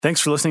Thanks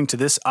for listening to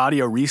this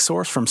audio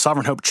resource from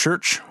Sovereign Hope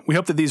Church. We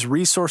hope that these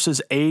resources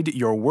aid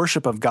your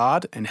worship of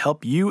God and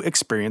help you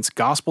experience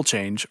gospel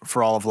change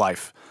for all of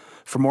life.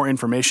 For more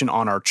information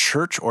on our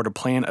church or to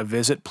plan a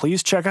visit,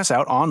 please check us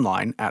out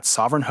online at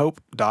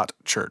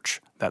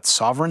sovereignhope.church. That's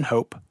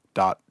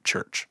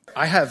sovereignhope.church.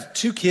 I have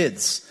two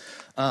kids.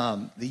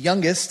 The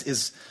youngest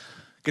is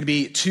going to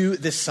be 2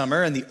 this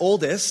summer, and the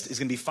oldest is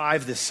going to be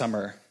 5 this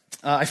summer.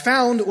 I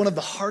found one of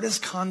the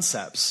hardest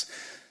concepts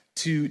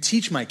to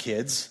teach my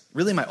kids,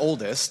 really my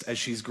oldest, as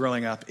she's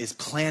growing up, is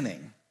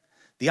planning.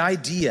 The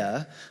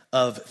idea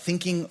of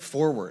thinking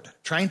forward,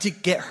 trying to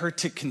get her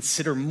to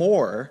consider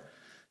more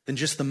than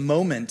just the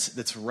moment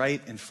that's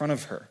right in front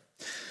of her.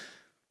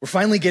 We're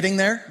finally getting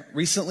there.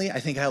 Recently, I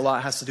think a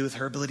lot has to do with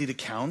her ability to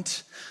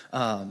count.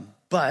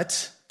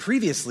 But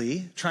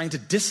previously, trying to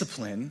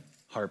discipline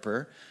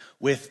Harper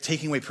with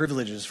taking away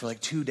privileges for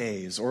like 2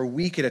 days or a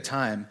week at a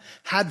time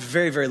had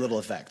very, very little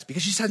effect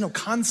because she just had no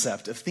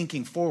concept of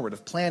thinking forward,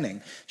 of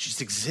planning. She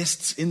just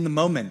exists in the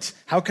moment.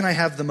 How can I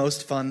have the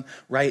most fun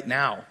right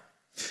now?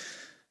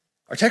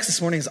 Our text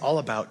this morning is all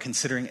about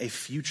considering a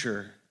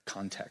future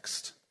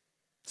context,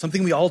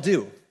 something we all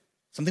do,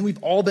 something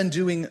we've all been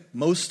doing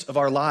most of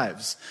our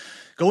lives.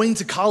 Going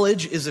to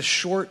college is a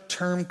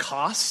short-term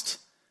cost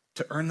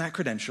to earn that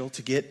credential,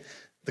 to get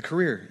the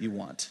career you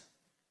want.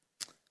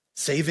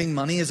 Saving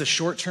money is a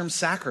short-term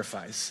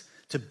sacrifice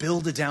to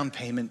build a down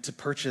payment to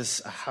purchase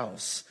a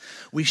house.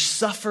 We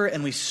suffer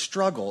and we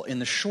struggle in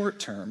the short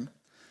term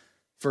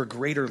for a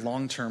greater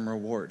long-term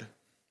reward.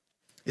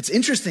 It's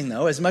interesting,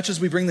 though, as much as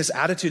we bring this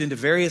attitude into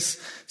various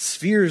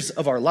spheres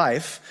of our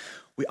life,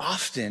 we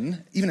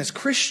often, even as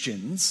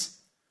Christians,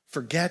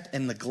 forget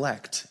and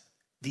neglect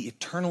the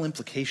eternal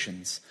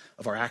implications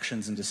of our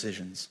actions and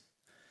decisions.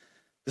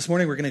 This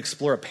morning, we're going to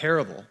explore a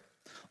parable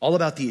all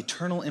about the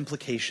eternal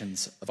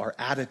implications of our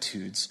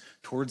attitudes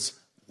towards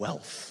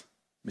wealth,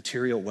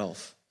 material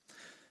wealth.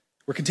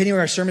 We're continuing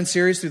our sermon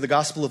series through the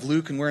Gospel of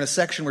Luke, and we're in a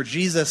section where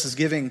Jesus is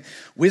giving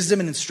wisdom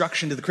and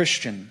instruction to the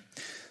Christian,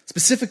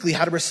 specifically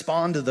how to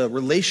respond to the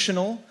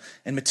relational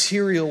and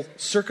material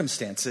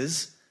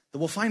circumstances that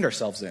we'll find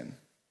ourselves in.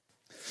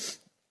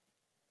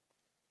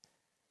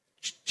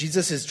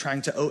 Jesus is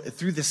trying to,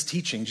 through this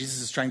teaching,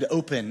 Jesus is trying to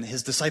open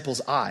his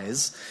disciples'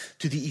 eyes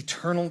to the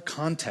eternal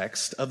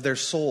context of their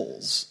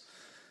souls.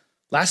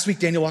 Last week,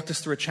 Daniel walked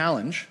us through a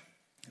challenge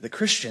that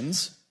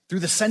Christians, through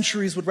the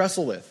centuries, would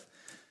wrestle with.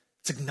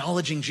 It's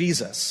acknowledging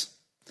Jesus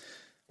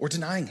or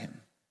denying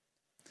him.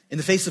 In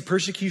the face of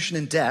persecution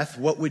and death,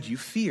 what would you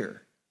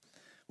fear?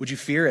 Would you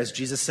fear, as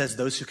Jesus says,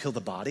 those who kill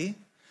the body?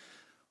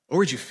 Or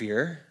would you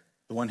fear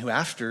the one who,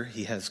 after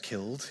he has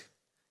killed,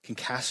 can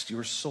cast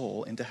your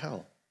soul into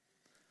hell?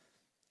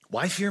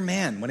 Why fear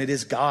man when it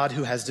is God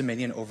who has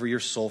dominion over your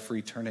soul for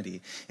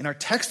eternity? And our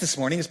text this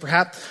morning is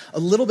perhaps a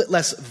little bit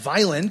less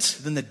violent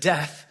than the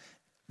death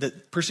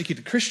that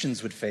persecuted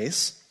Christians would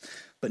face,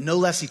 but no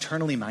less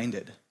eternally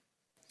minded.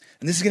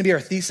 And this is going to be our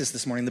thesis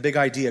this morning, the big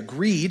idea.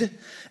 Greed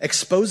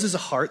exposes a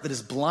heart that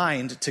is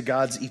blind to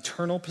God's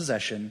eternal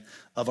possession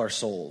of our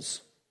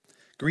souls.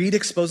 Greed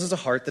exposes a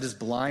heart that is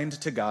blind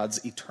to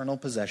God's eternal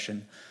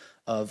possession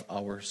of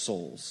our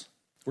souls.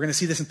 We're going to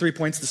see this in 3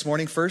 points this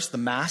morning. First, the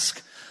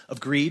mask of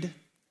greed.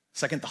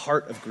 Second, the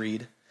heart of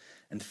greed.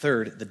 And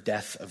third, the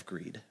death of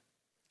greed.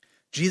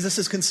 Jesus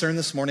is concerned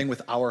this morning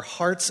with our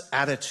heart's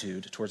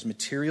attitude towards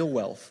material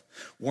wealth,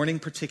 warning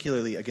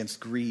particularly against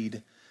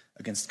greed,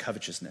 against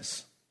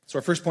covetousness. So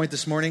our first point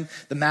this morning,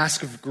 the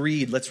mask of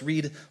greed. Let's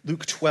read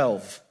Luke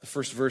 12, the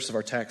first verse of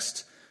our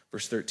text,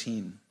 verse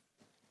 13.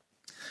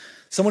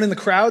 Someone in the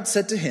crowd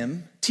said to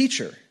him,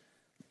 "Teacher,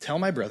 tell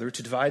my brother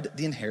to divide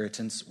the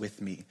inheritance with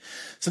me."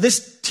 So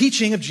this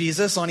teaching of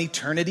Jesus on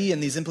eternity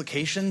and these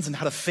implications and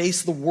how to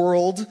face the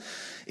world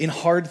in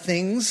hard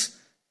things,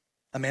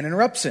 a man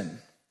interrupts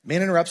him. A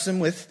man interrupts him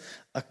with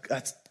a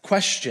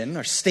question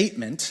or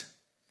statement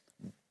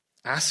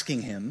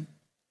asking him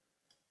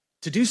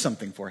to do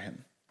something for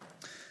him.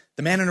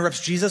 The man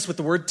interrupts Jesus with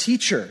the word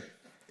teacher.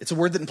 It's a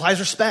word that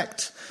implies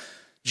respect.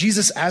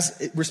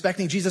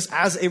 Respecting Jesus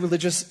as a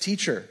religious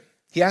teacher.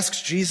 He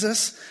asks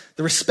Jesus,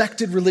 the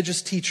respected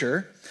religious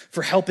teacher,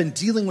 for help in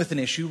dealing with an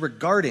issue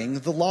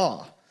regarding the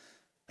law,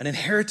 an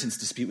inheritance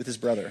dispute with his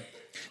brother.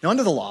 Now,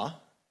 under the law,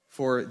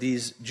 for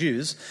these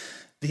Jews,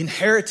 the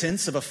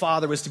inheritance of a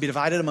father was to be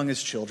divided among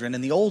his children,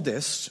 and the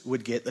oldest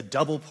would get a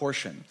double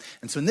portion.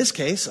 And so in this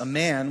case, a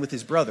man with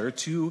his brother,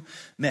 2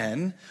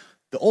 men,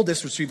 the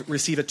oldest would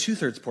receive a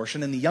 2/3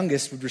 portion, and the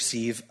youngest would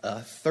receive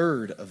a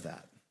third of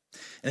that.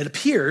 And it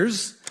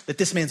appears that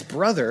this man's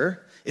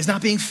brother is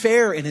not being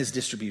fair in his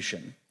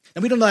distribution.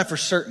 And we don't know that for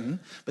certain,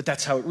 but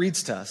that's how it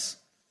reads to us.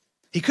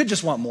 He could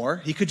just want more.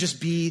 He could just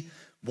be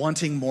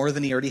wanting more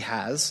than he already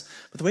has.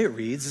 But the way it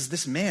reads is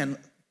this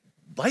man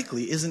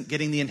likely isn't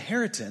getting the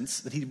inheritance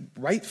that he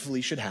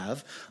rightfully should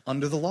have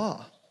under the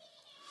law.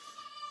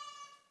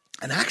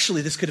 And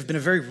actually, this could have been a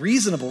very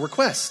reasonable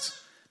request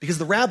because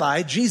the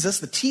rabbi, Jesus,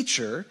 the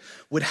teacher,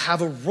 would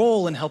have a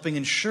role in helping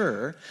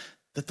ensure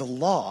that the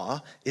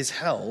law is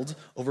held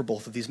over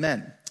both of these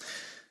men.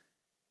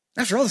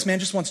 After all, this man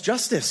just wants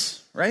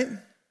justice, right?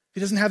 He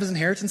doesn't have his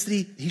inheritance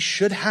that he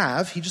should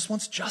have. He just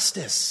wants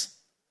justice.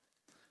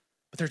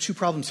 But there are two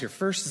problems here.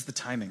 First is the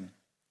timing.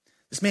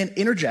 This man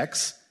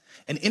interjects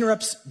and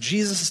interrupts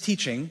Jesus'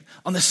 teaching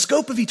on the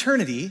scope of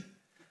eternity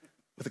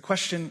with a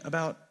question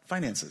about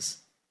finances.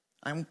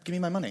 Give me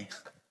my money.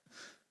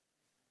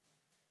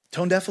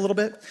 Tone deaf a little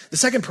bit. The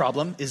second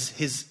problem is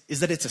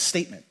that it's a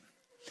statement.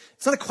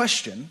 It's not a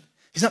question.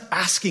 He's not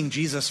asking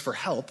Jesus for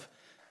help.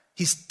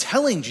 He's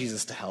telling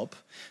Jesus to help.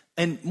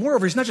 And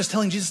moreover, he's not just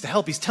telling Jesus to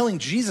help, he's telling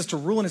Jesus to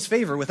rule in his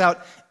favor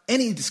without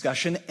any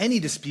discussion, any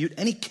dispute,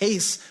 any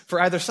case for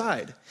either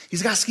side.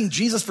 He's asking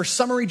Jesus for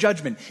summary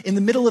judgment in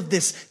the middle of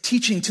this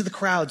teaching to the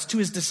crowds, to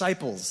his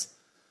disciples,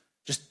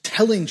 just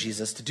telling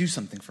Jesus to do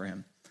something for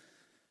him.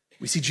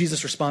 We see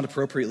Jesus respond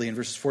appropriately in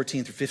verses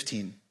 14 through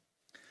 15.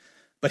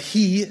 But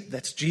he,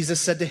 that's Jesus,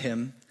 said to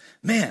him,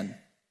 "Man,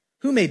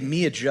 who made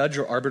me a judge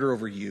or arbiter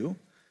over you?"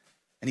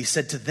 And he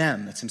said to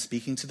them, that's him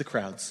speaking to the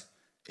crowds,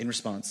 in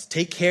response,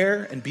 "Take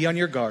care and be on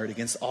your guard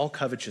against all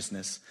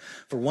covetousness,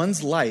 for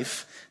one's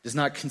life does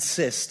not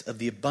consist of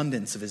the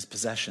abundance of his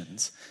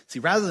possessions." See,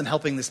 rather than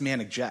helping this man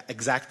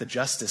exact the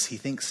justice he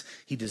thinks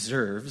he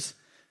deserves,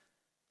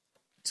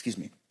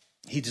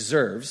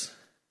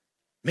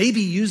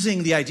 maybe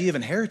using the idea of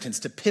inheritance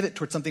to pivot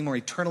towards something more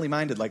eternally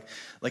minded, like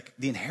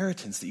the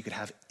inheritance that you could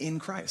have in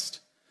Christ.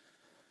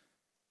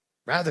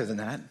 Rather than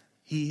that,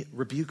 he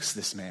rebukes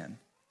this man.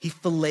 He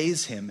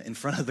fillets him in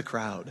front of the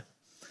crowd.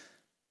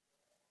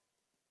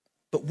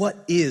 But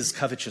what is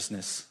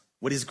covetousness?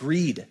 What is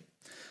greed?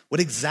 What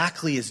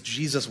exactly is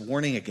Jesus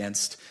warning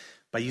against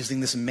by using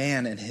this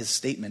man and his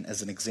statement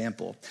as an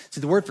example?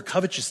 See, the word for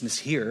covetousness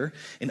here,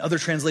 in other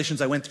translations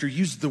I went through,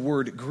 used the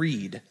word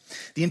greed.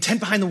 The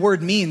intent behind the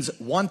word means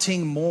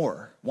wanting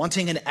more,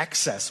 wanting an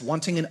excess,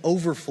 wanting an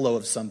overflow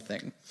of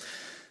something.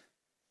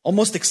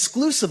 Almost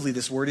exclusively,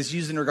 this word is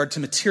used in regard to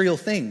material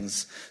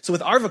things. So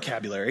with our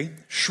vocabulary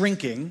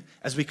shrinking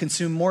as we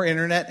consume more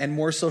internet and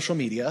more social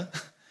media,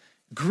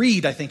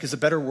 greed, I think, is a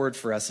better word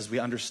for us as we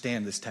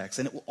understand this text.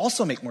 And it will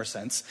also make more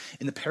sense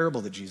in the parable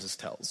that Jesus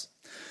tells.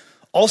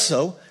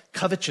 Also,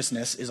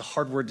 covetousness is a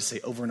hard word to say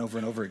over and over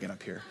and over again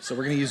up here. So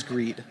we're going to use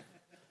greed.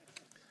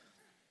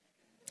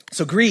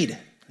 So greed,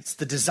 it's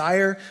the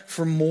desire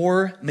for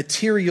more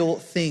material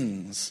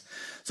things.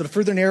 So to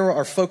further narrow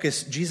our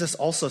focus, Jesus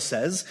also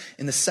says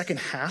in the second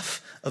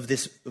half of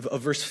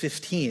verse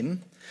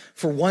 15,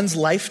 "For one's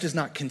life does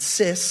not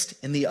consist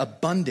in the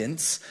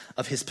abundance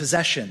of his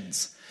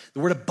possessions." The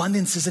word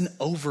abundance is an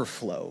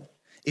overflow.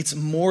 It's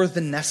more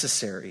than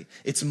necessary.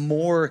 It's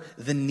more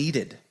than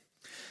needed.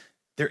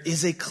 There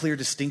is a clear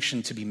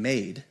distinction to be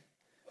made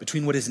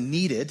between what is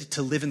needed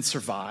to live and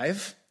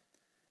survive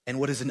and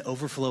what is an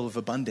overflow of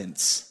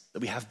abundance that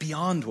we have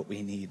beyond what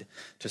we need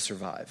to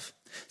survive.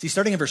 See,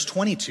 starting in verse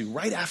 22,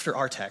 right after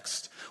our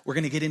text, we're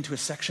going to get into a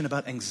section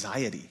about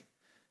anxiety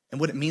and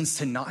what it means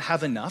to not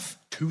have enough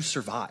to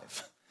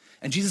survive.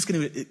 And Jesus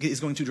is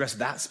going to address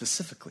that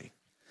specifically.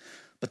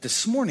 But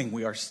this morning,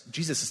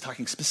 Jesus is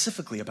talking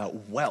specifically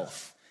about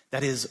wealth.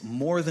 That is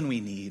more than we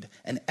need,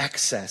 an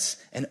excess,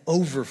 an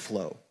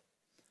overflow.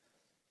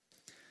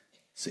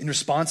 So in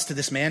response to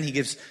this man, he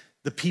gives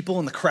the people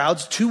and the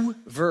crowds two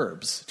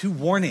verbs, two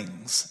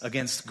warnings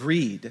against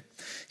greed.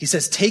 He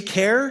says, "Take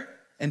care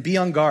and be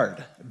on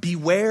guard.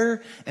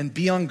 Beware and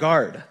be on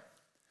guard.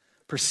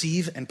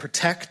 Perceive and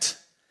protect.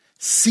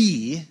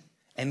 See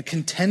and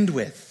contend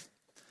with."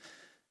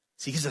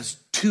 So he gives us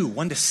two,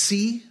 one to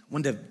see,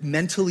 one to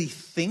mentally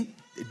think,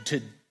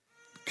 to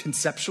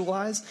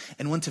conceptualize,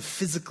 and one to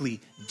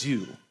physically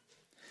do.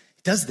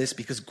 He does this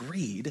because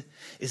greed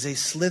is a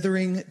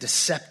slithering,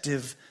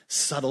 deceptive,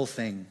 subtle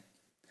thing.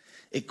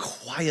 It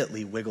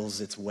quietly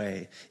wiggles its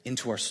way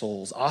into our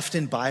souls,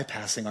 often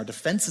bypassing our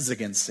defenses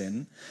against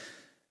sin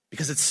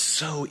because it's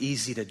so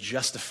easy to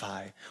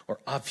justify or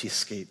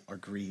obfuscate our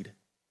greed.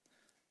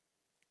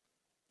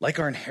 Like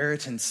our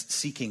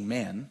inheritance-seeking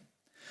man,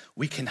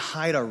 we can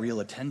hide our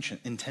real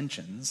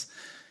intentions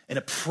and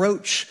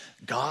approach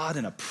God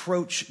and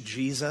approach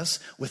Jesus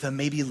with a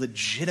maybe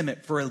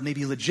legitimate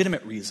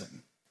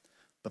reason.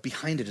 But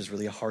behind it is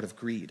really a heart of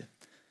greed.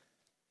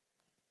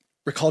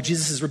 Recall,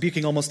 Jesus is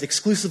rebuking almost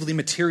exclusively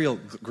material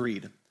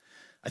greed.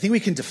 I think we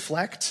can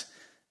deflect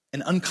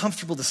an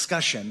uncomfortable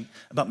discussion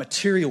about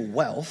material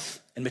wealth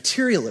and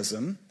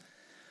materialism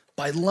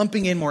by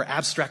lumping in more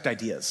abstract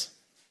ideas,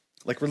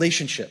 like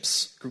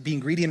relationships, being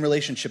greedy in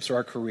relationships or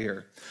our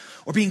career,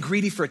 or being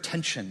greedy for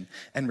attention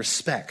and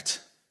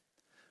respect.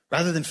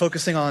 Rather than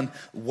focusing on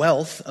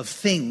wealth of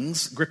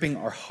things gripping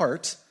our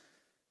heart,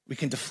 we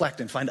can deflect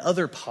and find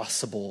other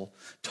possible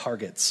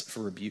targets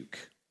for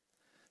rebuke.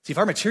 See, if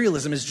our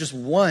materialism is just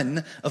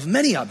one of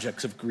many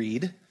objects of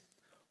greed,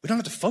 we don't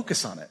have to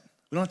focus on it.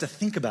 We don't have to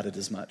think about it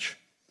as much.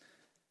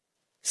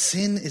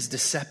 Sin is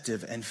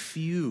deceptive, and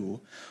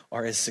few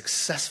are as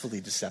successfully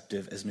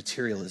deceptive as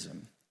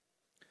materialism.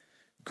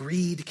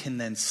 Greed can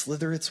then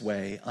slither its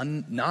way,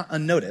 not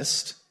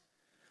unnoticed,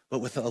 but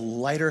with a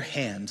lighter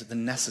hand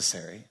than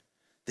necessary.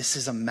 This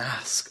is a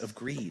mask of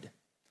greed.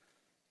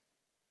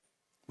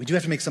 we do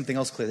have to make something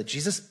else clear, that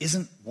Jesus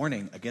isn't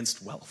warning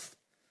against wealth.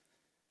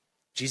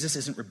 Jesus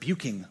isn't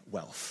rebuking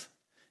wealth.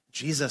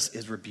 Jesus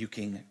is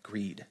rebuking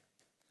greed.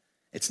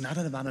 It's not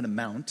about an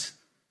amount,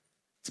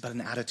 it's about an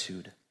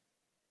attitude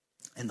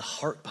and the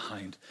heart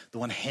behind the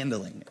one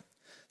handling it.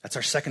 That's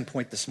our second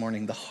point this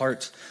morning, the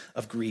heart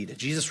of greed.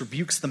 Jesus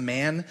rebukes the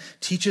man,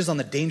 teaches on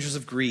the dangers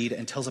of greed,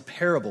 and tells a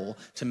parable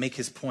to make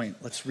his point.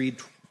 Let's read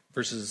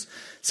verses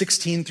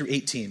 16 through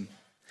 18.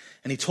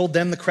 And he told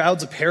them, the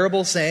crowds, a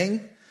parable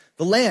saying,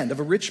 the land of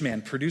a rich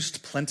man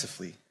produced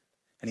plentifully.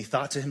 And he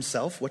thought to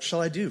himself, what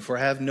shall I do? For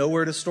I have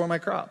nowhere to store my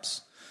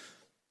crops.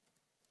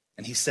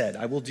 And he said,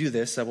 I will do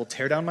this. I will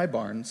tear down my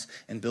barns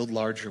and build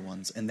larger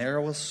ones. And there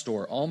I will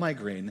store all my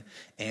grain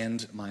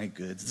and my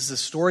goods. This is a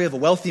story of a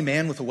wealthy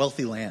man with a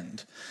wealthy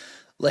land.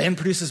 Land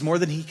produces more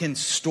than he can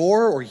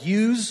store or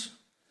use.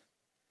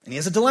 And he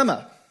has a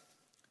dilemma.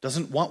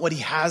 Doesn't want what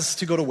he has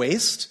to go to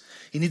waste.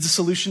 He needs a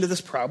solution to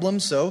this problem,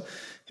 so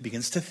he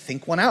begins to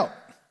think one out.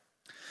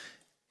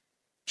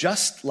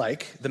 Just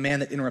like the man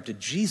that interrupted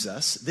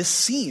Jesus, this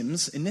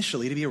seems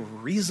initially to be a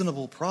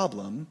reasonable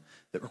problem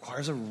that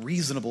requires a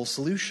reasonable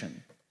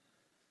solution.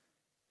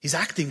 He's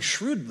acting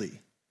shrewdly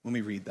when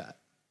we read that,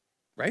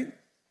 right?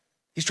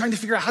 He's trying to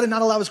figure out how to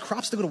not allow his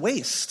crops to go to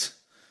waste.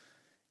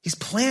 He's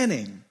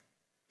planning.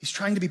 He's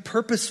trying to be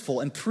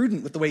purposeful and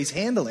prudent with the way he's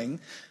handling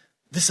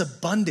this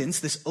abundance,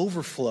 this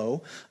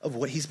overflow of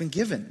what he's been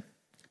given.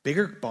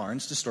 Bigger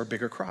barns to store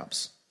bigger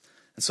crops.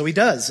 And so he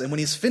does. And when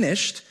he's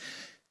finished,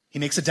 he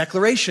makes a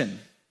declaration.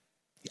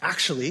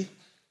 Actually,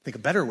 I think a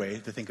better way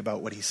to think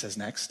about what he says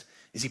next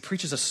is he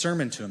preaches a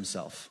sermon to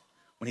himself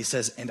when he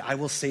says, and I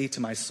will say to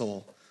my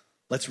soul.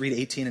 Let's read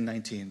 18 and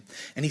 19.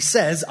 And he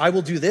says, I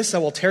will do this. I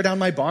will tear down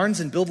my barns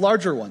and build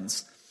larger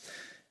ones.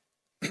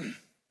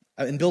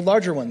 And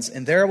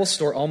there I will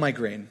store all my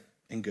grain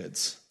and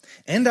goods.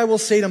 And I will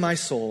say to my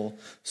soul,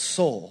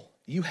 soul,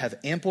 you have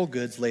ample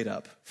goods laid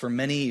up for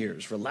many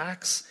years.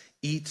 Relax,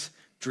 eat,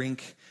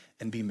 drink,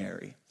 and be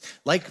merry.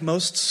 Like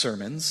most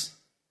sermons,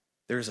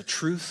 there is a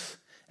truth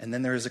and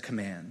then there is a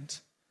command.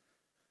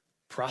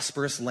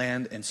 Prosperous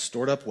land and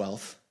stored up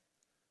wealth,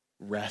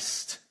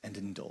 rest and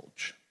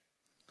indulge.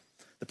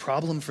 The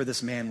problem for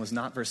this man was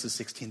not verses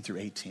 16 through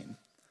 18.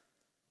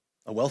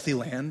 A wealthy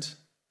land,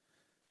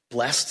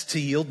 blessed to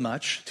yield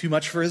much, too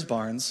much for his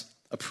barns,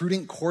 a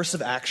prudent course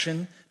of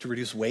action to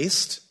reduce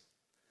waste.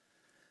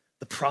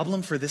 The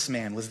problem for this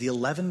man was the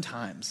 11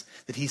 times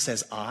that he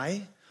says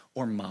I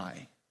or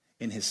my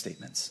in his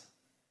statements.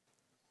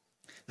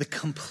 The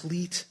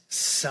complete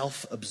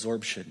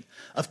self-absorption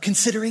of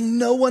considering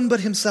no one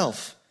but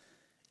himself,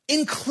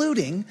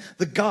 including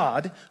the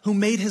God who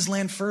made his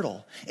land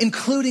fertile,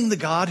 including the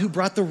God who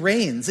brought the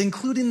rains,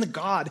 including the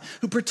God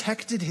who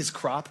protected his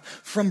crop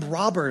from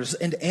robbers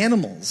and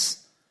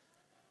animals.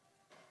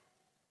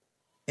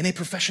 In a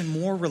profession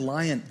more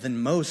reliant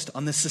than most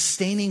on the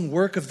sustaining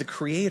work of the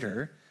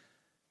Creator,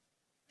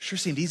 sure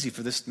seemed easy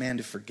for this man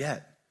to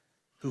forget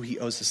who he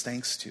owes his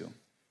thanks to.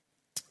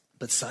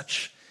 But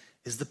such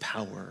is the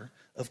power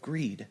of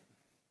greed.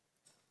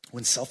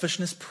 When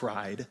selfishness,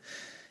 pride,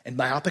 and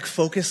myopic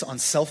focus on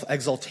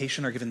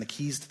self-exaltation are given the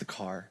keys to the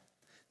car,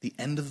 the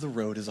end of the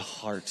road is a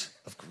heart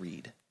of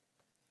greed.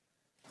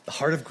 The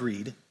heart of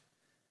greed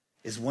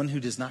is one who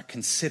does not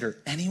consider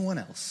anyone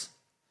else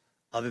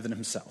other than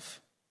himself.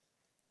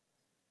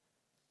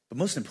 But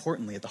most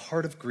importantly, at the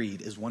heart of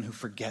greed is one who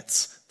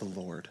forgets the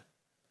Lord.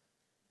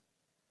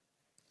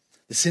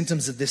 The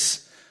symptoms of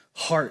this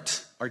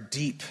heart are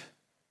deep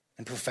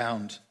and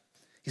profound.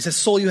 He says,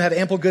 soul, you have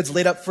ample goods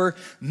laid up for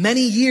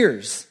many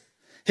years.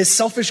 His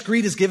selfish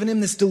greed has given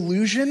him this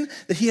delusion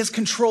that he has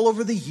control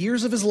over the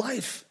years of his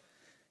life.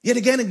 Yet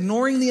again,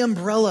 ignoring the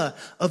umbrella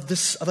of a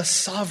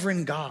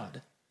sovereign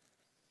God.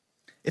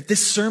 If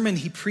this sermon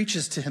he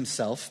preaches to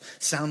himself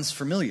sounds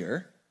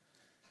familiar,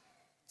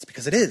 it's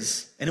because it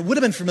is. And it would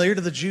have been familiar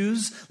to the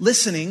Jews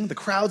listening, the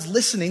crowds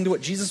listening to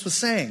what Jesus was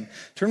saying.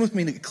 Turn with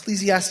me to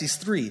Ecclesiastes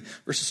 3,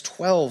 verses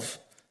 12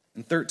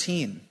 and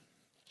 13.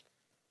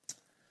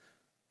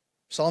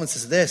 Solomon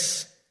says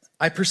this,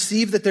 I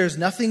perceive that there is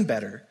nothing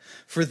better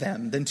for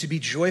them than to be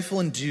joyful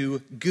and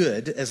do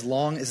good as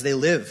long as they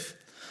live.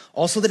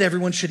 Also that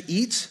everyone should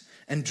eat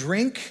and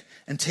drink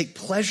and take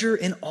pleasure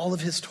in all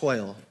of his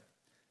toil.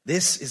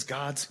 This is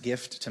God's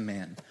gift to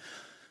man.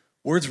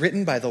 Words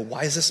written by the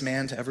wisest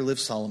man to ever live,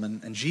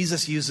 Solomon, and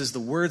Jesus uses the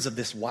words of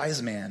this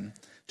wise man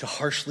to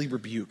harshly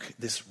rebuke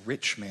this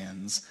rich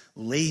man's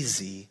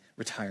lazy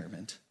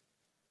retirement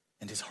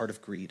and his heart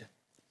of greed.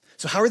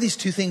 So how are these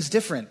two things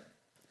different?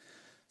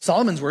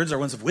 Solomon's words are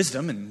ones of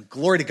wisdom and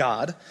glory to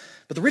God,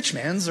 but the rich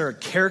man's are a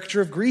character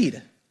of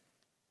greed.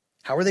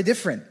 How are they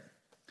different?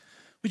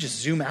 We just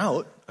zoom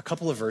out a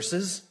couple of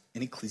verses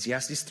in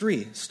Ecclesiastes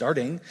 3,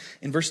 starting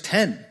in verse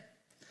 10.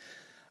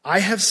 I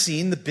have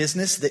seen the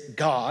business that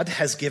God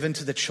has given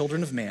to the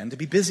children of man to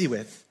be busy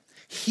with.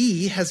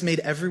 He has made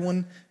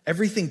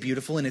everything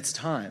beautiful in its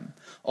time.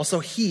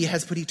 Also, he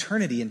has put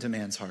eternity into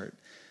man's heart,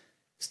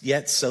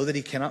 yet so that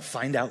he cannot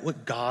find out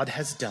what God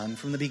has done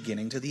from the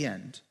beginning to the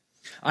end.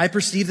 I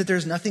perceive that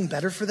there's nothing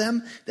better for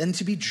them than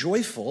to be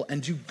joyful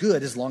and do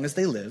good as long as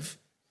they live.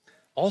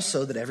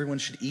 Also, that everyone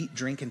should eat,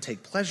 drink, and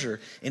take pleasure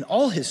in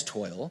all his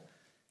toil.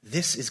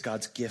 This is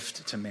God's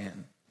gift to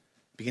man.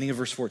 Beginning of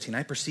verse 14,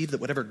 I perceive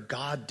that whatever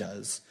God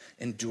does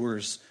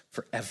endures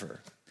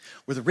forever.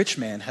 Where the rich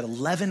man had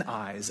 11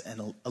 eyes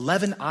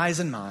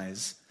and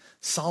eyes,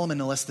 Solomon,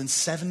 no less than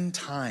 7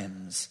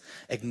 times,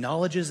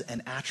 acknowledges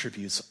and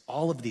attributes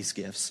all of these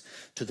gifts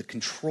to the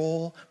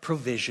control,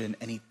 provision,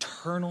 and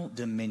eternal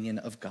dominion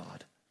of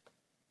God.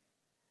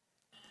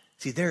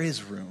 See, there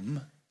is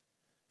room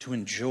to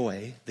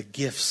enjoy the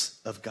gifts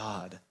of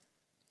God,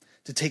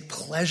 to take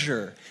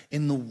pleasure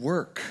in the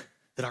work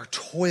that our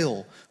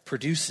toil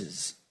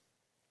produces.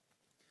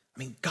 I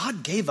mean,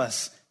 God gave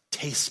us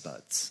taste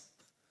buds.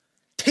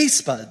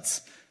 Taste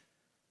buds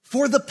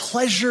for the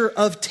pleasure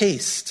of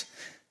taste.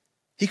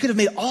 He could have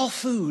made all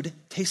food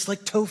taste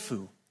like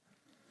tofu,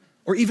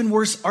 or even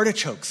worse,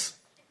 artichokes.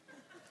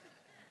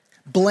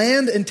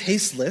 Bland and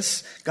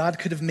tasteless, God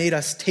could have made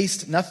us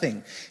taste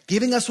nothing,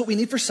 giving us what we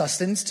need for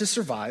sustenance to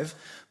survive,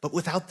 but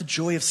without the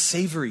joy of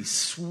savory,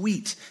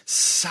 sweet,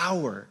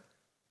 sour,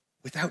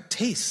 without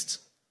taste.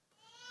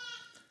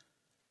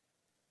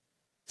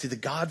 See, the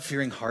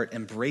God-fearing heart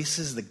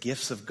embraces the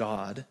gifts of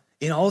God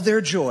in all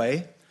their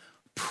joy,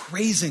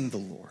 praising the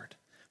Lord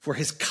for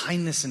his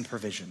kindness and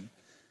provision.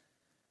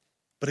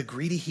 But a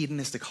greedy,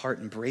 hedonistic heart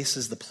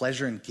embraces the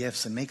pleasure and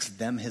gifts and makes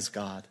them his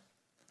God.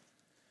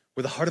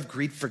 Where the heart of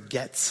greed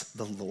forgets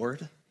the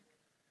Lord,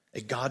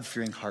 a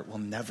God-fearing heart will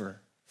never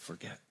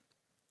forget.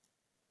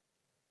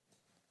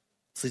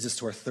 This leads us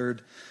to our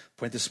third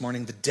point this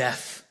morning, the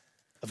death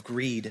of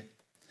greed.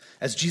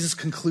 As Jesus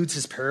concludes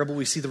his parable,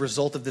 we see the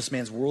result of this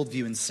man's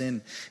worldview and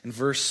sin in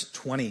verse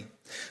 20.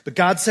 But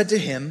God said to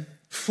him,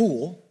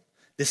 "Fool,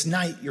 this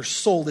night your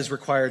soul is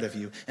required of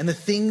you, and the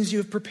things you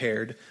have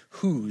prepared,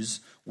 whose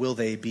will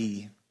they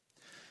be?"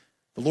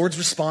 The Lord's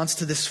response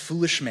to this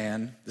foolish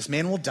man, this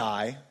man will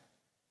die,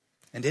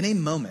 and in a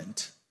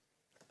moment,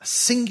 a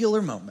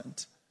singular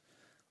moment,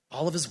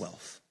 all of his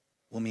wealth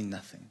will mean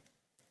nothing.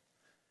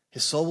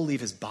 His soul will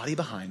leave his body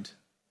behind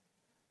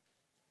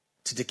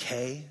to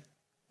decay,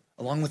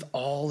 along with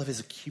all of his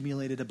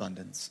accumulated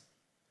abundance.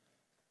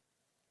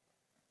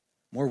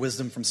 More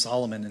wisdom from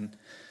Solomon in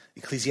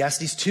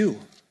Ecclesiastes 2,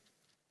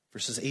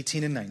 verses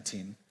 18 and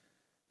 19.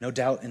 No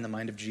doubt in the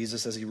mind of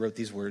Jesus as he wrote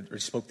these words, or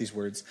spoke these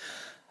words.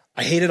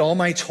 I hated all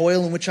my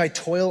toil in which I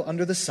toil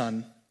under the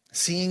sun,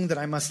 seeing that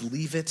I must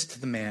leave it to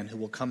the man who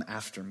will come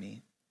after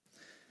me.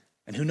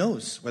 And who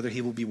knows whether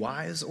he will be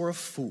wise or a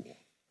fool,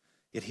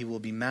 yet he will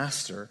be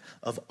master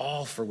of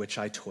all for which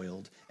I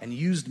toiled and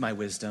used my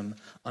wisdom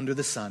under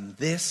the sun.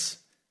 This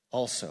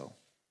also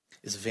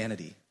is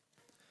vanity.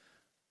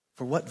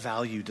 For what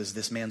value does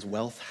this man's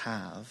wealth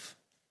have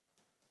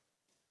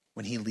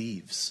when he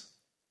leaves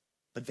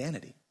but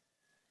vanity?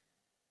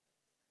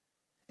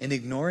 In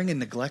ignoring and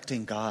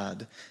neglecting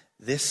God,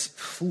 this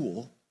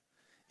fool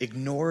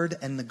ignored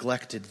and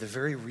neglected the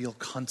very real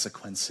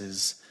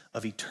consequences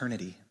of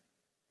eternity.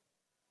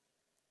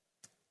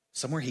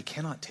 Somewhere he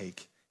cannot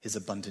take his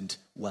abundant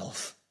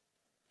wealth.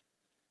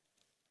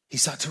 He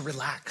sought to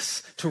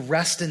relax, to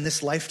rest in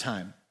this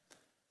lifetime,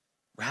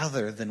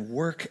 rather than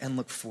work and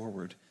look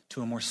forward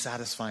to a more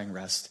satisfying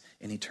rest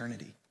in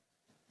eternity.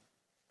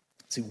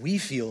 See, we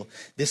feel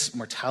this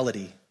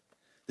mortality,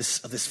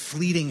 this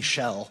fleeting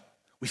shell.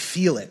 We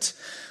feel it.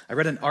 I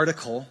read an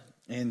article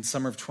in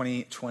summer of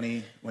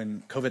 2020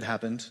 when COVID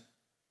happened.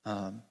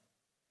 I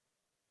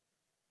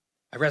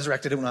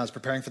resurrected it when I was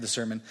preparing for the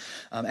sermon.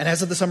 And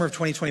as of the summer of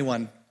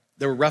 2021,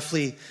 there were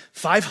roughly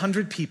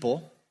 500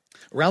 people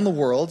around the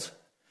world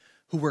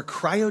who were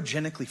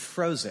cryogenically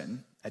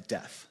frozen at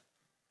death.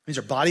 These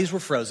are bodies were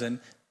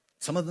frozen.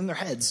 Some of them, their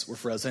heads were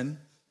frozen.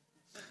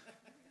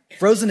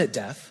 Frozen at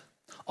death,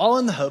 all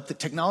in the hope that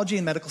technology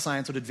and medical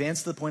science would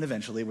advance to the point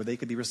eventually where they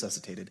could be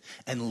resuscitated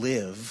and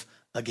live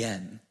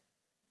again.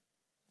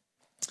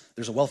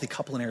 There's a wealthy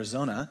couple in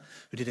Arizona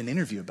who did an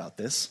interview about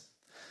this.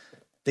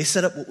 They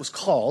set up what was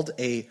called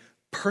a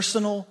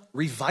personal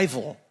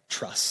revival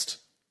trust.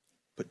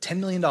 Put $10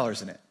 million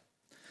in it.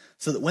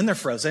 So that when they're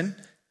frozen,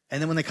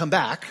 and then when they come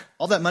back,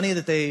 all that money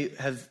that they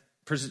have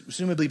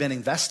presumably been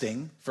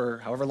investing for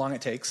however long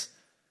it takes,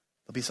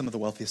 they'll be some of the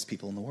wealthiest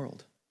people in the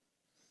world.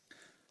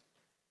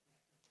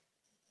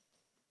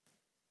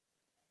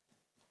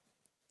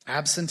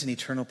 Absent an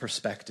eternal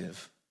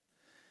perspective,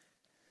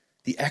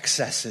 the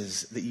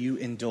excesses that you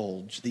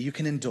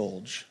can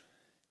indulge,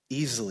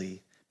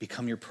 easily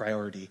become your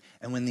priority.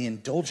 And when the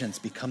indulgence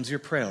becomes your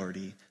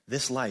priority,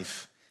 this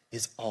life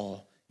is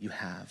all you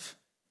have.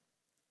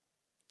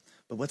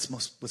 But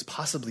what's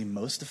possibly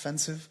most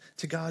offensive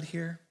to God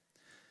here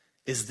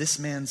is this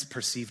man's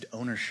perceived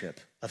ownership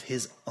of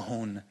his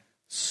own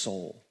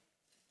soul.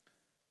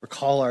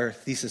 Recall our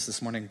thesis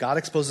this morning. God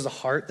exposes a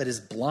heart that is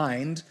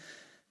blind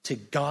to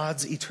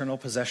God's eternal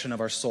possession of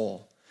our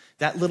soul.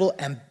 That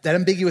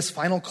ambiguous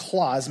final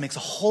clause makes a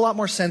whole lot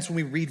more sense when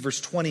we read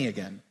verse 20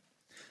 again.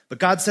 But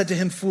God said to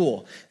him,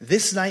 "Fool,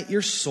 this night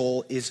your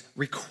soul is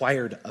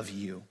required of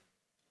you."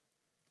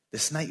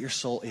 This night your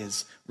soul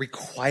is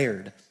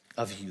required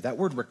of you. That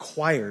word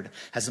required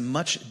has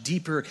much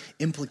deeper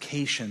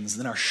implications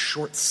than our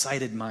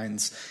short-sighted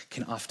minds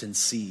can often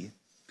see.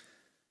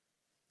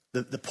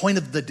 The point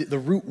of the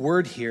root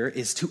word here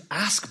is to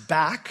ask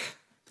back,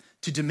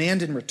 to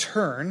demand in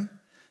return,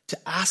 to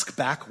ask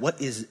back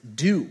what is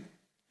due.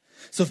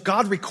 So if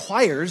God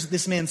requires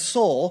this man's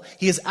soul,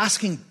 he is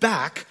asking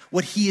back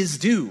what he is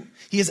due.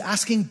 He is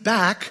asking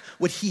back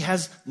what he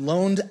has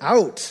loaned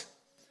out,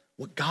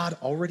 what God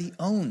already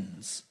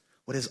owns,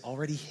 what is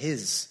already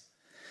his.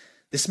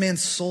 This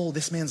man's soul,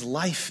 this man's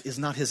life is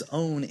not his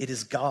own, it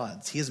is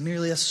God's. He is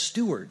merely a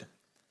steward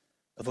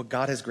of what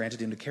God has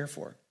granted him to care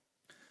for.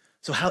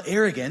 So how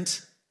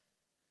arrogant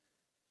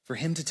for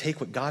him to take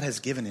what God has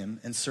given him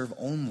and serve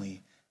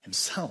only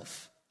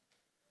himself.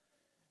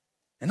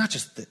 And not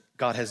just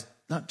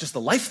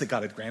the life that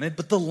God had granted,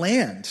 but the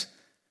land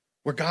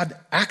where God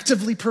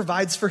actively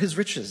provides for his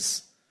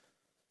riches.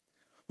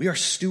 We are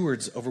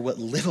stewards over what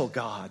little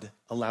God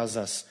allows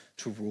us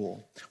to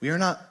rule. We are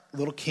not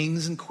little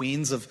kings and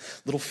queens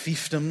of little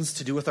fiefdoms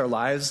to do with our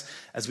lives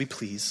as we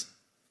please.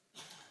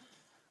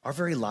 Our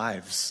very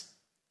lives,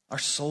 our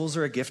souls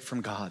are a gift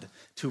from God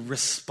to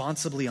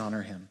responsibly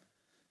honor him.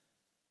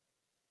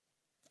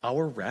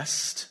 Our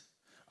rest,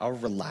 our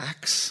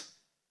relax,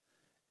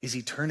 is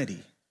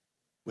eternity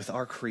with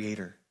our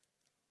Creator.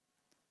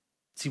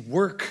 See,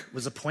 work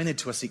was appointed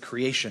to us at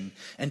creation,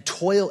 and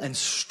toil and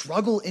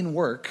struggle in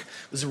work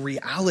was a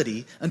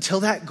reality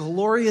until that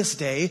glorious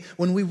day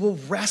when we will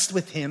rest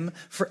with him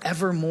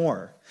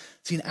forevermore.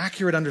 See, an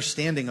accurate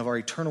understanding of our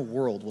eternal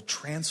world will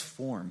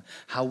transform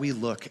how we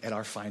look at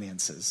our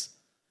finances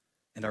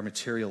and our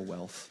material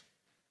wealth.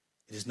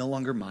 It is no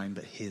longer mine,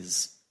 but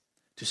his,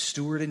 to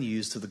steward and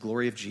use to the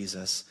glory of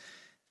Jesus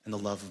and the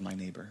love of my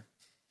neighbor.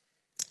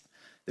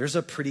 There's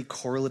a pretty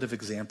correlative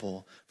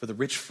example for the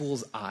rich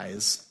fool's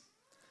eyes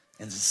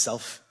and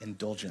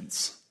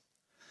self-indulgence.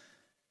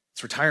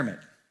 It's retirement.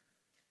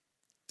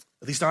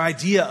 At least our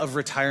idea of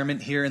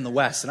retirement here in the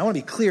West. And I want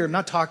to be clear, I'm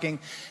not talking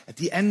at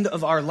the end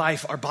of our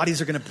life, our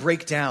bodies are going to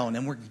break down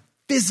and we're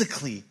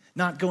physically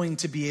not going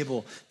to be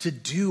able to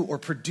do or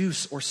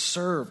produce or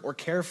serve or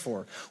care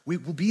for. We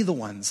will be the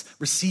ones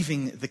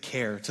receiving the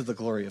care to the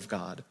glory of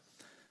God.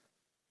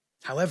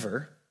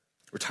 However,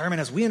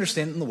 retirement as we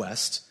understand it in the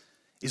West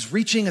is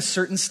reaching a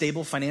certain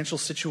stable financial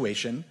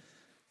situation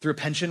through a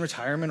pension,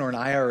 retirement, or an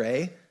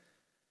IRA,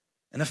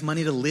 enough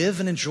money to live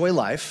and enjoy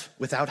life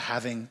without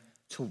having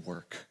to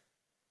work.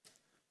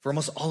 For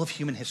almost all of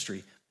human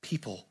history,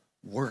 people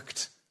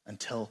worked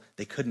until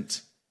they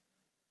couldn't,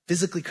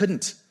 physically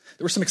couldn't.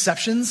 There were some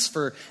exceptions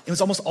it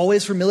was almost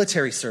always for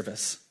military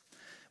service.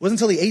 It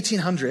wasn't until the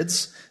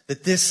 1800s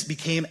that this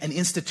became an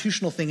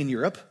institutional thing in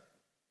Europe,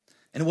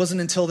 and it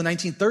wasn't until the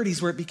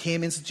 1930s where it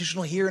became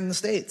institutional here in the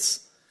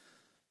States.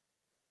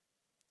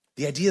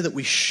 The idea that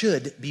we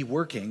should be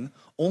working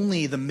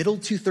only the middle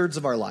 2/3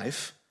 of our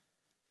life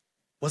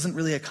wasn't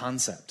really a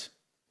concept.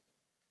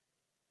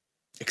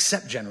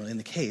 Except generally in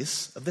the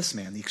case of this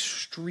man, the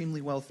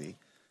extremely wealthy.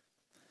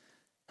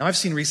 Now I've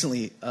seen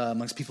recently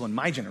amongst people in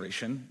my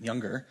generation,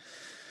 younger,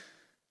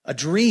 a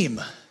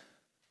dream,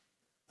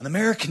 an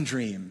American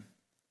dream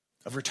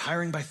of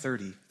retiring by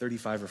 30,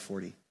 35, or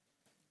 40.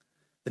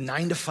 The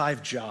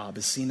 9-to-5 job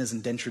is seen as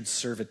indentured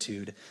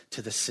servitude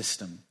to the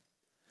system.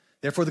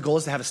 Therefore, the goal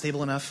is to have a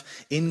stable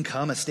enough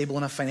income, a stable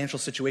enough financial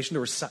situation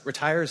to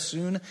retire as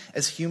soon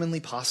as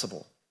humanly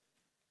possible.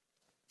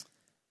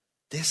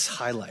 This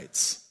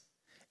highlights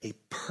a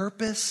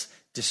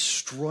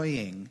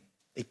purpose-destroying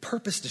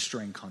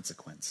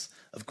consequence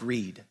of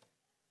greed.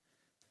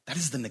 That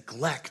is the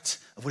neglect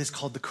of what is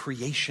called the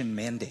creation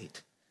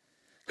mandate.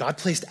 God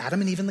placed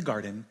Adam and Eve in the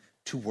garden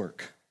to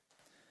work.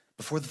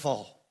 Before the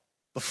fall,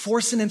 before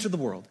sin entered the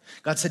world,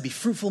 God said, be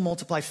fruitful,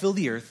 multiply, fill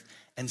the earth,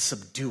 and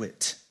subdue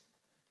it.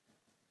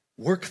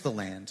 Work the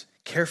land,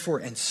 care for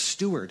and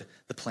steward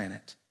the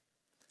planet.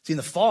 See, in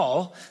the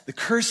fall, the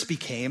curse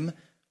became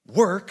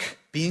work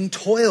being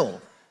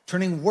toil,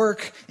 turning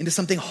work into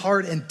something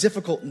hard and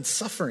difficult and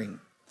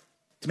suffering,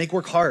 to make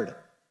work hard.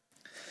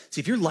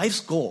 See, if your life's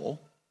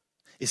goal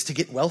is to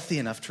get wealthy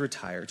enough to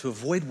retire, to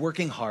avoid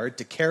working hard,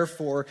 to care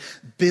for,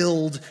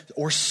 build,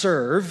 or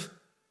serve,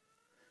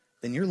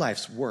 then your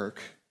life's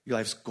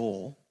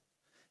goal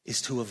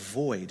is to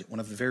avoid one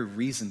of the very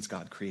reasons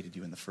God created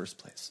you in the first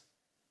place.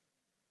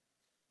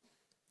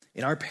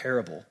 In our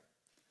parable,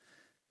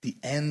 the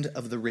end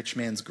of the rich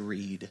man's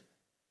greed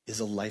is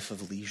a life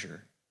of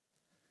leisure.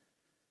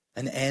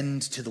 An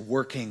end to the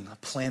working,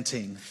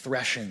 planting,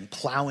 threshing,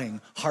 plowing,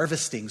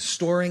 harvesting,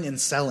 storing, and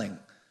selling.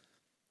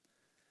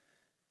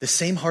 The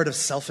same heart of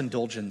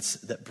self-indulgence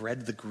that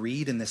bred the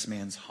greed in this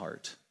man's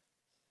heart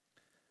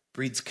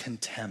breeds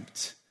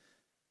contempt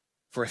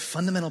for a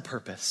fundamental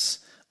purpose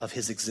of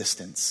his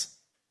existence,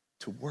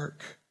 to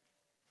work.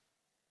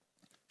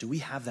 Do we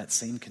have that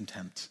same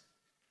contempt?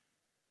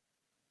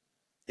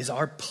 Is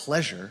our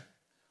pleasure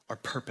our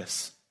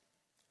purpose?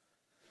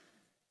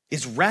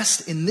 Is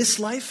rest in this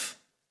life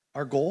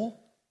our goal?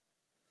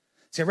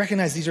 See, I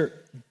recognize these are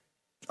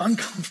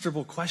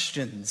uncomfortable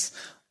questions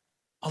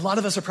A lot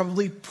of us are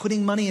probably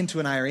putting money into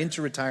an IRA,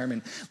 into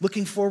retirement,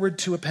 looking forward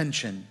to a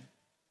pension.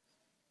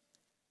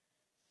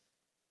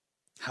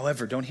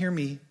 However, don't hear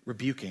me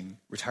rebuking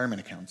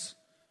retirement accounts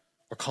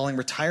or calling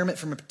retirement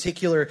from a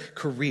particular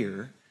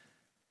career.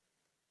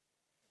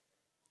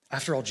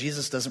 After all,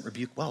 Jesus doesn't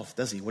rebuke wealth,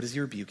 does he? What does he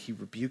rebuke? He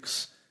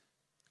rebukes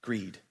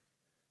greed.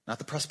 Not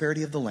the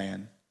prosperity of the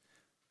land,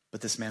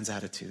 but this man's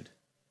attitude,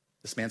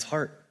 this man's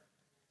heart.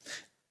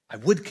 I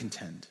would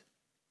contend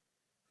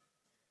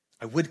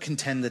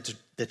that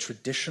the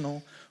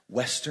traditional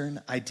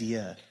Western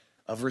idea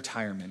of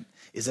retirement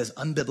is as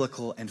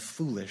unbiblical and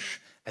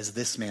foolish as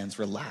this man's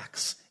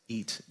relax,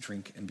 eat,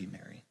 drink, and be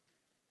merry.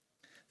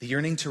 The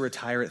yearning to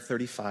retire at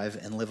 35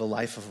 and live a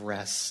life of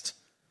rest,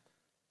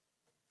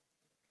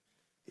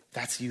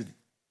 that's you.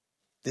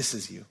 This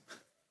is you.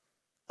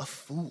 A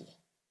fool.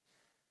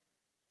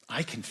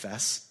 I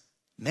confess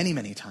many,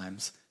 many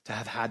times to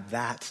have had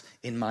that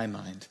in my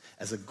mind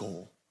as a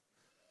goal,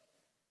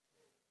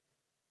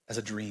 as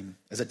a dream,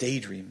 as a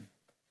daydream.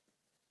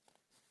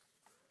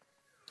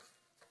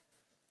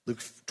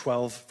 Luke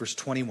 12, verse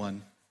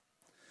 21.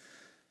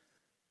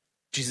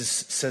 Jesus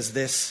says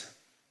this,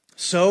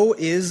 "So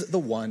is the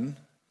one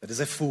that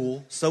is a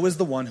fool, so is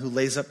the one who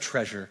lays up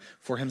treasure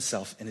for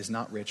himself and is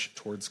not rich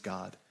towards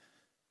God."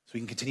 So we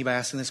can continue by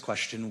asking this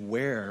question,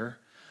 where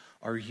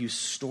are you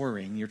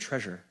storing your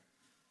treasure?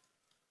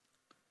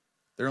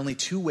 There are only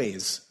two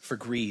ways for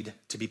greed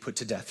to be put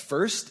to death.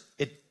 First,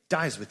 it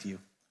dies with you.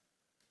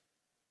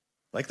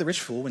 Like the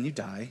rich fool, when you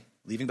die,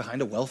 leaving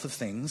behind a wealth of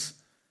things,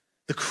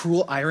 the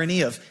cruel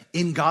irony of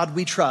 "in God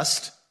we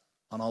trust"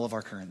 on all of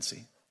our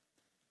currency.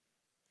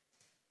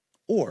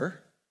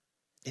 Or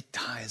it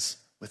dies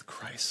with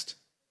Christ.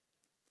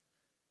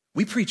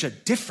 We preach a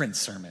different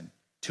sermon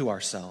to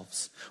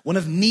ourselves, one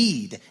of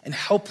need and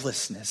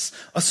helplessness,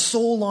 a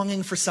soul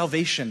longing for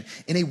salvation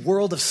in a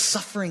world of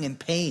suffering and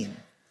pain,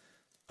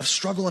 of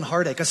struggle and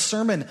heartache, a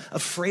sermon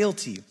of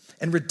frailty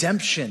and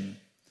redemption,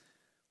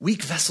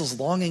 weak vessels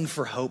longing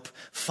for hope,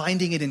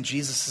 finding it in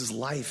Jesus'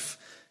 life,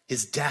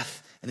 his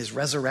death, and his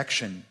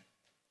resurrection.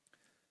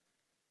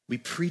 We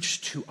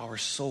preach to our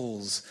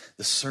souls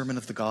the sermon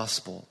of the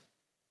gospel,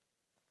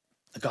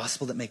 a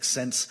gospel that makes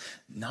sense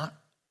not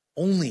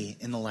only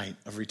in the light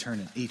of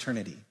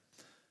eternity,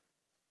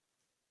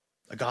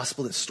 a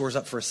gospel that stores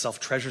up for itself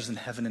treasures in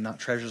heaven and not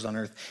treasures on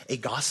earth, a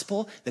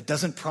gospel that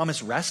doesn't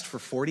promise rest for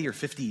 40 or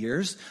 50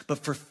 years,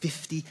 but for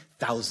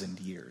 50,000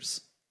 years.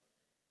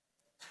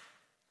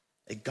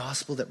 A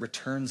gospel that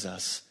returns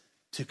us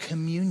to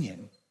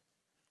communion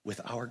with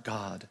our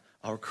God,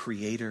 our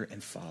Creator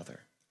and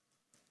Father.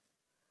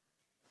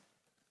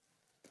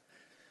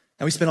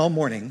 Now, we spent all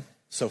morning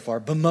so far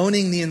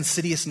bemoaning the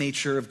insidious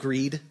nature of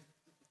greed,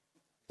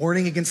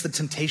 warning against the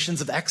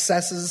temptations of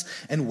excesses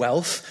and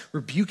wealth,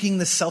 rebuking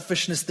the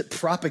selfishness that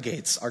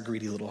propagates our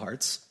greedy little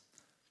hearts.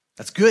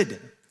 That's good.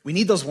 We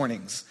need those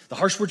warnings. The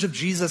harsh words of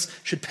Jesus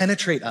should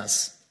penetrate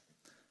us.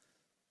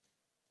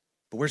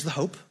 But where's the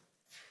hope?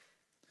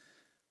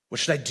 What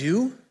should I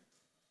do?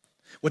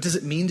 What does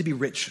it mean to be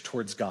rich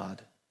towards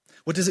God?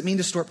 What does it mean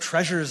to store up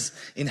treasures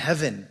in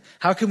heaven?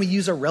 How can we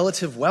use our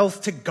relative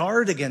wealth to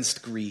guard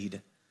against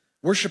greed,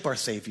 worship our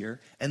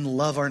Savior, and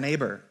love our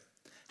neighbor?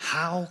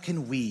 How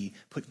can we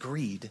put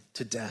greed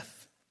to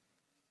death?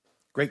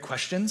 Great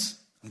questions.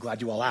 I'm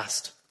glad you all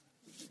asked.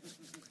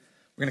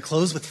 We're going to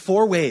close with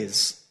 4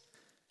 ways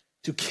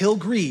to kill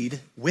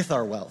greed with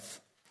our wealth.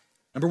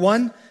 Number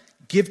 1,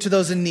 give to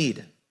those in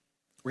need.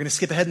 We're going to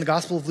skip ahead in the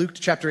Gospel of Luke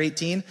to chapter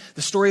 18,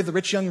 the story of the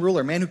rich young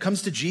ruler, a man who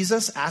comes to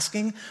Jesus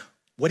asking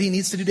what he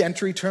needs to do to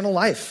enter eternal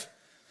life.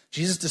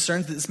 Jesus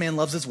discerns that this man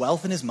loves his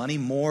wealth and his money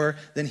more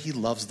than he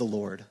loves the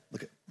Lord.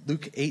 Look at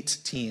Luke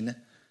 18,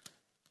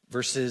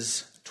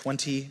 verses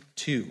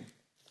 22.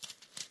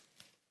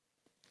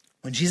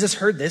 When Jesus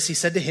heard this, he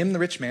said to him, the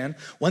rich man,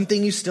 "One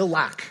thing you still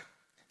lack.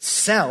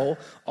 Sell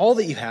all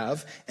that you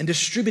have and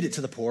distribute it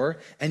to the poor,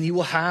 and you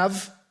will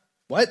have,"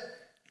 what?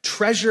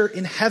 "Treasure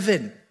in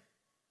heaven.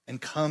 And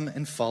come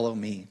and follow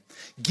me."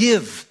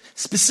 Give,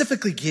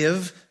 specifically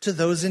give to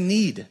those in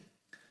need.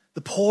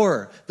 The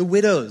poor, the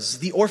widows,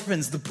 the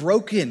orphans, the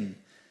broken,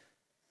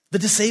 the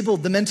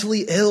disabled, the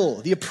mentally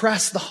ill, the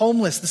oppressed, the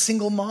homeless, the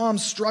single mom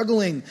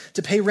struggling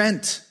to pay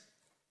rent.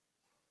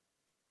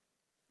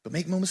 But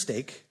make no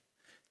mistake,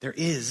 there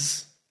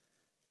is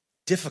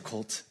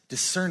difficult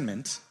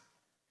discernment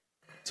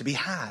to be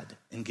had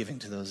in giving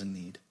to those in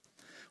need.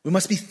 We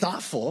must be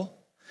thoughtful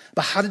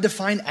about how to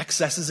define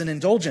excesses and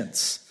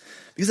indulgence.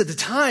 Because at the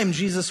time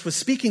Jesus was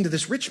speaking to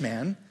this rich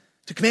man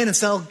to command and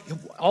sell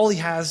all he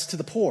has to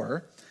the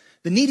poor,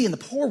 the needy and the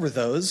poor were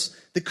those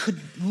that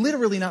could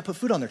literally not put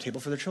food on their table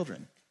for their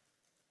children,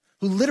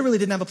 who literally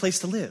didn't have a place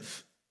to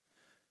live,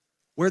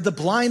 where the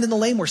blind and the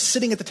lame were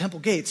sitting at the temple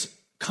gates,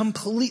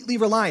 completely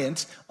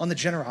reliant on the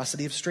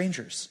generosity of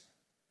strangers.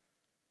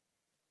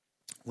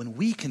 When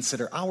we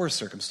consider our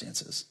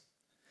circumstances,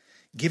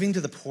 giving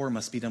to the poor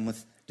must be done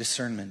with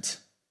discernment.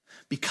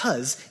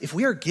 Because if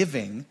we are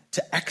giving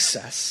to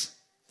excess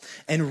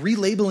and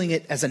relabeling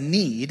it as a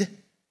need,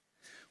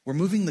 we're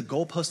moving the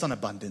goalpost on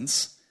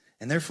abundance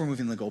and therefore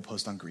moving the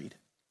goalpost on greed.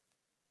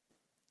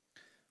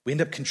 We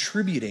end up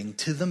contributing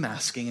to the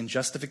masking and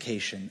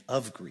justification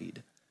of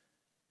greed.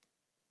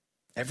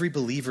 Every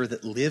believer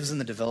that lives in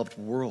the developed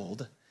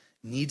world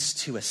needs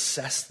to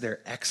assess their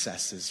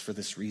excesses for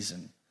this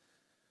reason,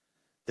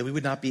 that we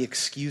would not be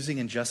excusing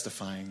and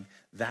justifying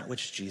that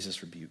which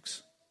Jesus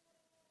rebukes.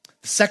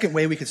 The second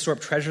way we could store up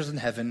treasures in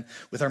heaven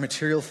with our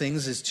material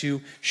things is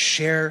to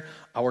share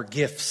our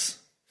gifts.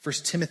 1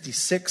 Timothy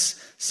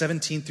 6,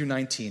 17 through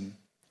 19.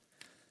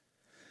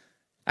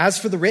 As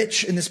for the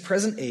rich in this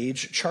present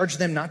age, charge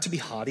them not to be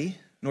haughty,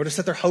 nor to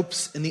set their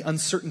hopes in the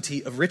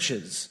uncertainty of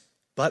riches,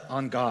 but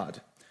on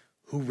God,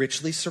 who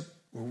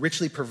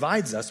richly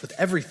provides us with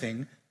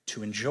everything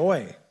to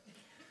enjoy.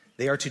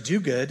 They are to do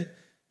good,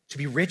 to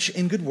be rich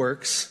in good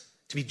works,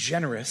 to be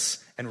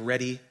generous and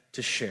ready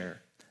to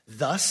share,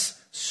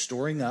 thus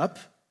storing up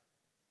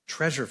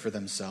treasure for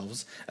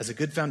themselves as a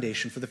good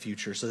foundation for the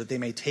future, so that they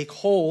may take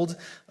hold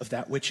of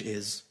that which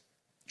is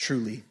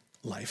truly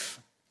life.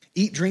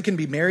 Eat, drink, and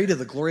be merry to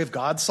the glory of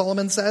God,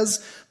 Solomon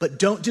says, but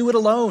don't do it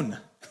alone.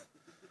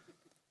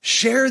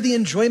 Share the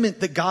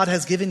enjoyment that God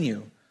has given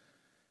you.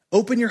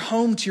 Open your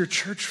home to your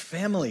church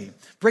family.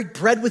 Break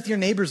bread with your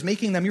neighbors,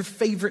 making them your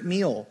favorite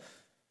meal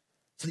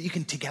so that you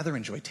can together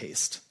enjoy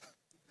taste.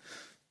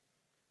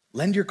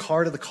 Lend your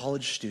car to the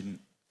college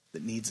student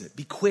that needs it.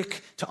 Be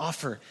quick to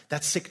offer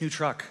that sick new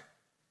truck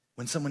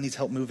when someone needs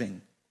help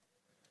moving.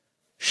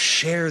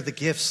 Share the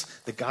gifts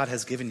that God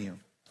has given you.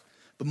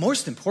 But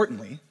most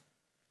importantly,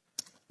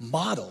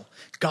 model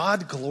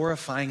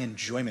God-glorifying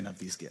enjoyment of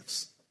these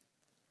gifts.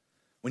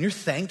 When you're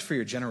thanked for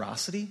your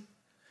generosity,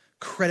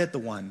 credit the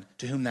one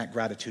to whom that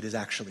gratitude is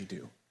actually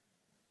due.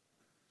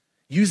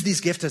 Use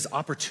these gifts as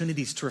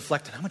opportunities to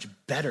reflect on how much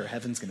better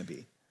heaven's going to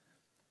be,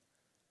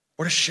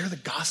 or to share the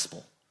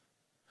gospel,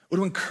 or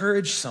to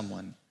encourage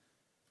someone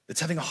that's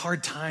having a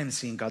hard time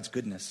seeing God's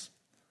goodness.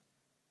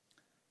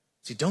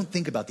 So you don't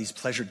think about these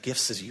pleasure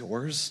gifts as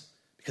yours,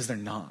 because they're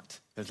not.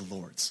 They're the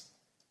Lord's.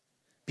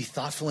 Be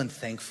thoughtful and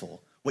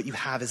thankful. What you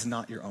have is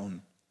not your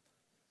own.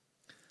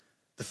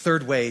 The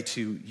third way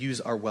to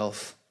use our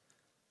wealth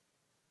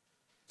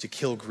to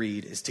kill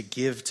greed is to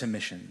give to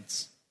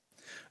missions.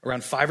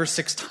 Around 5 or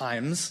 6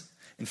 times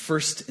in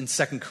 1st and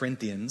 2nd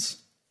Corinthians,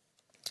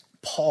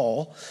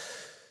 Paul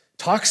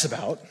talks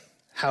about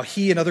how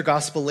he and other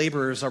gospel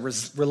laborers are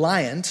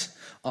reliant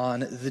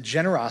on the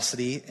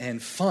generosity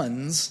and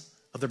funds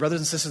of their brothers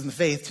and sisters in the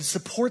faith to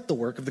support the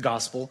work of the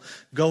gospel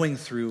going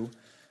through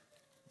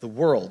the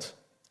world.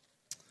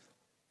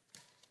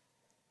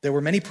 There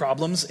were many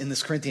problems in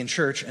this Corinthian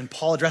church, and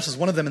Paul addresses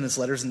one of them in his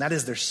letters, and that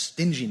is their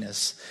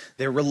stinginess,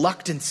 their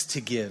reluctance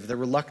to give, their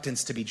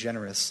reluctance to be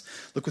generous.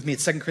 Look with me at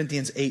 2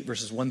 Corinthians 8,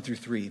 verses 1 through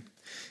 3.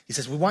 He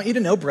says, "We want you to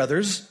know,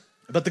 brothers,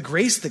 about the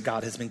grace that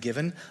God has been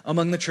given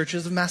among the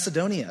churches of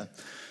Macedonia.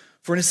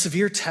 For in a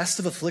severe test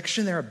of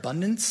affliction, their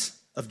abundance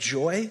of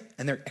joy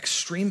and their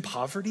extreme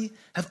poverty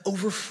have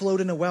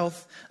overflowed in a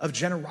wealth of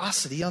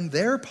generosity on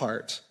their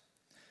part.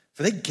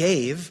 For they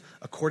gave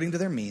according to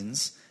their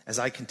means, as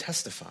I can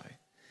testify,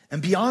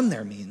 and beyond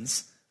their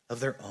means of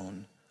their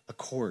own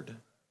accord."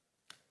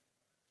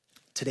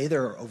 Today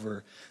there are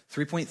over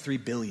 3.3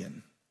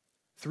 billion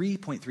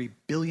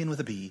with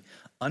a B,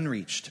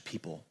 unreached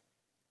people.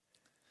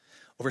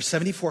 Over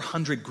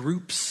 7,400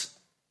 groups,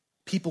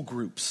 people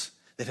groups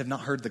that have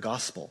not heard the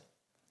gospel.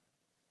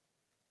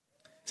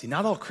 See,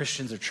 not all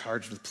Christians are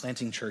charged with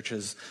planting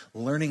churches,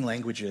 learning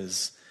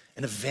languages,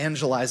 and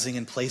evangelizing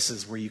in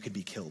places where you could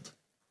be killed.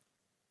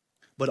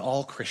 But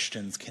all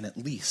Christians can at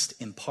least,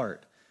 in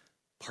part,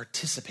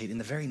 participate in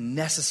the very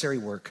necessary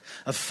work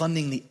of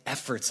funding the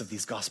efforts of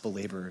these gospel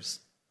laborers.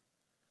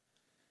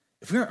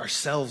 If we aren't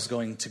ourselves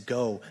going to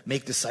go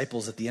make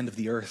disciples at the end of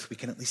the earth, we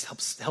can at least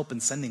help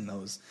in sending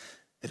those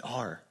that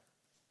are.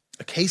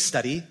 A case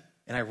study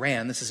in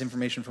Iran, this is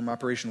information from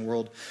Operation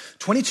World.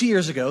 22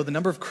 years ago, the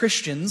number of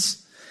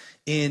Christians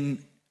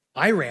in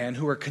Iran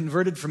who were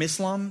converted from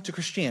Islam to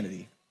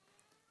Christianity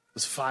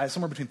was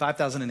somewhere between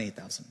 5,000 and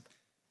 8,000.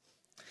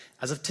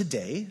 As of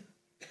today,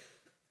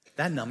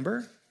 that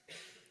number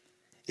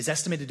is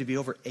estimated to be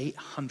over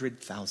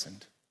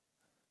 800,000.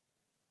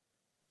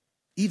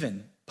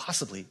 Even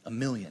possibly 1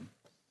 million.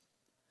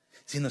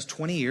 See, in those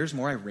 20 years,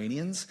 more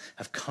Iranians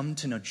have come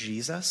to know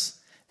Jesus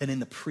than in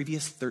the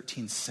previous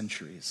 13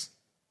 centuries.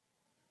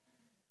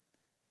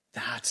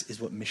 That is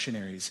what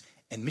missionaries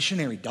and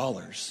missionary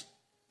dollars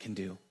can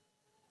do.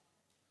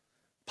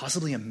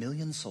 Possibly 1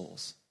 million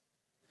souls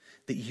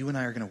that you and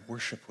I are going to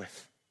worship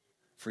with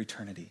for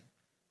eternity.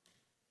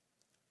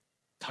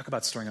 Talk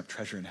about storing up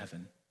treasure in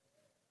heaven.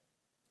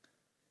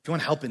 If you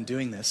want help in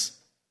doing this,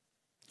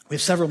 we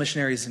have several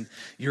missionaries in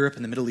Europe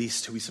and the Middle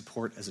East who we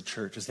support as a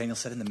church. As Daniel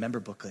said in the member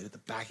booklet at the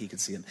back, you can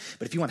see them.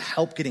 But if you want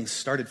help getting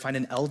started, find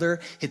an elder,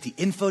 hit the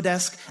info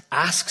desk,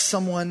 ask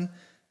someone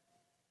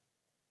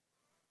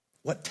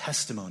what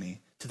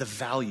testimony to the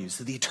values,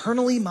 to the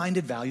eternally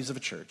minded values of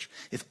a church,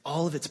 if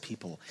all of its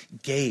people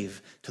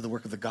gave to the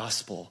work of the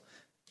gospel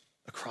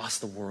across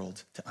the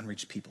world to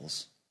unreached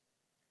peoples.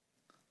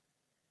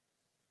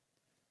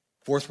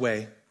 Fourth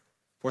way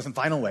Fourth and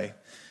final way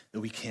that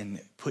we can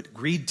put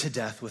greed to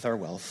death with our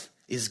wealth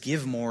is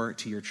give more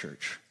to your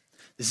church.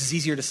 This is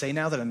easier to say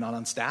now that I'm not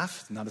on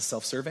staff, not as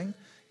self-serving.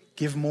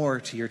 Give more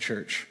to your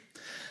church.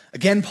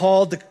 Again,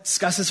 Paul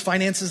discusses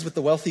finances with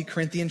the wealthy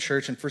Corinthian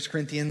church in 1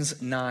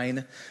 Corinthians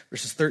 9,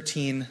 verses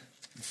 13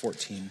 and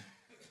 14. He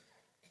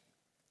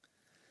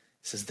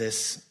says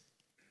this,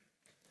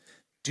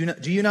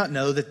 Do you not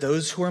know that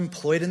those who are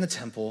employed in the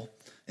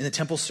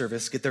temple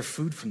service, get their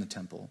food from the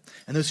temple,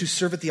 and those who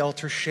serve at the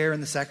altar share in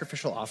the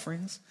sacrificial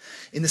offerings?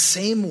 In the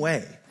same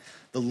way,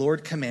 the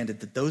Lord commanded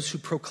that those who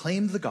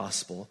proclaim the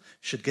gospel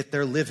should get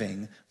their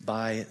living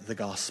by the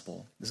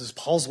gospel. This is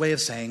Paul's way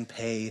of saying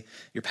pay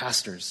your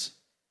pastors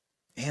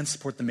and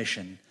support the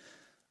mission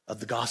of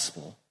the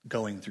gospel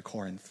going through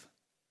Corinth.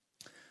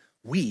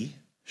 We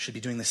should be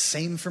doing the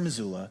same for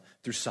Missoula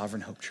through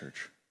Sovereign Hope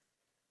Church.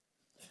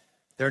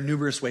 There are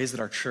numerous ways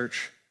that our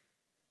church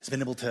has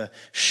been able to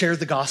share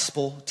the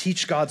gospel,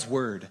 teach God's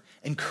word,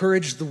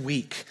 encourage the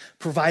weak,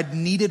 provide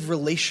needed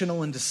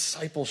relational and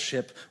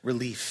discipleship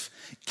relief,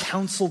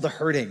 counsel the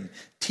hurting,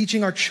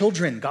 teaching our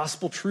children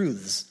gospel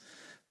truths,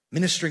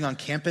 ministering on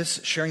campus,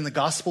 sharing the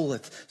gospel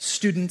with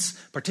students,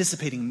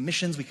 participating in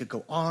missions. We could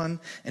go on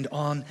and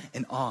on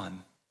and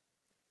on.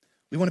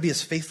 We want to be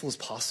as faithful as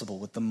possible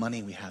with the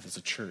money we have as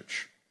a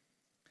church.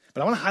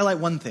 But I want to highlight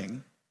one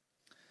thing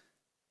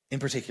in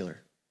particular,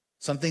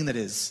 something that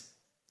is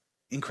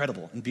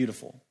incredible and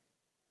beautiful.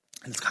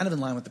 And it's kind of in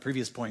line with the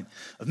previous point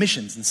of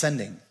missions and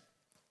sending.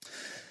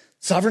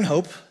 Sovereign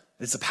Hope,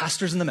 it's the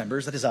pastors and the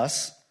members, that is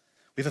us.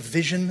 We have a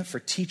vision for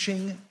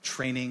teaching,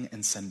 training,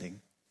 and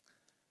sending.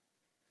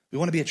 We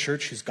want to be a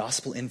church whose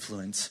gospel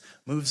influence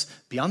moves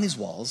beyond these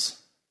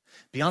walls,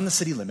 beyond the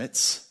city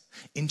limits,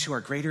 into our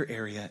greater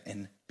area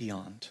and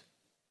beyond.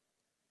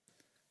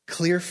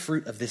 Clear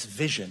fruit of this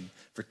vision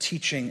for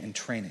teaching and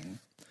training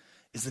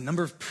is the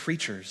number of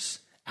preachers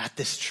at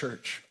this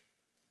church.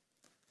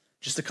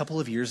 Just a couple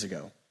of years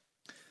ago,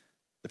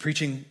 the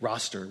preaching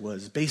roster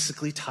was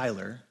basically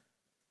Tyler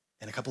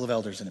and a couple of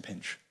elders in a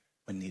pinch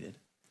when needed.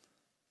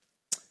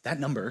 That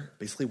number,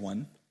 basically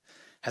one,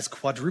 has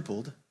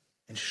quadrupled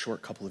in a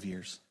short couple of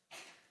years.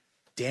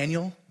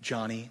 Daniel,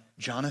 Johnny,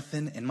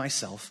 Jonathan, and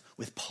myself,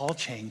 with Paul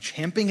Chang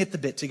champing at the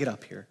bit to get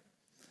up here.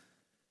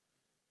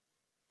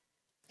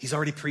 He's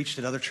already preached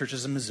at other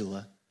churches in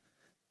Missoula.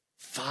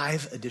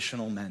 5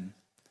 additional men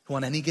who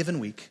on any given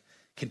week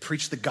can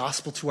preach the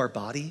gospel to our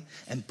body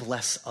and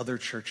bless other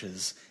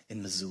churches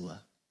in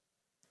Missoula.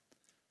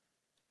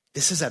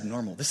 This is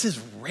abnormal. This is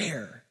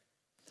rare.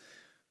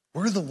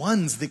 We're the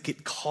ones that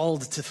get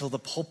called to fill the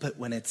pulpit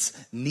when it's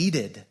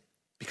needed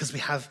because we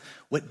have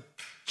what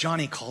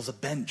Johnny calls a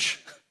bench.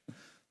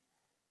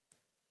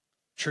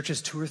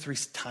 Churches 2 or 3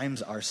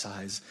 times our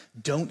size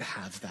don't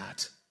have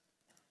that.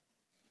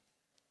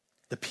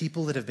 The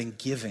people that have been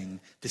giving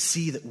to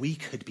see that we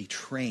could be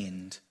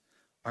trained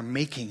are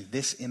making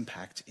this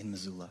impact in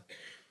Missoula.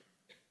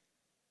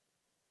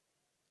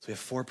 So we have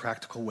 4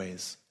 practical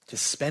ways to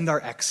spend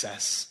our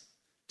excess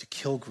to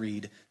kill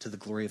greed to the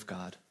glory of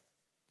God.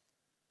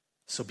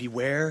 So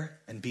beware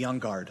and be on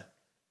guard.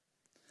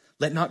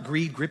 Let not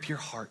greed grip your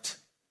heart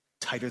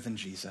tighter than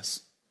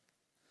Jesus.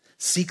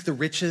 Seek the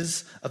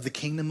riches of the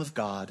kingdom of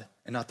God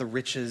and not the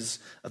riches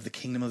of the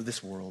kingdom of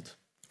this world.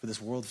 For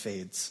this world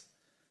fades,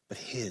 but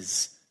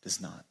his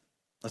does not.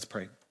 Let's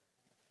pray.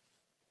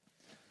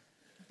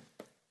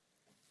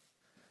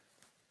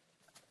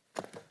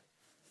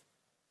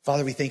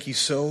 Father, we thank you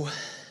so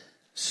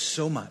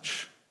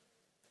much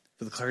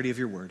for the clarity of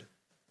your word.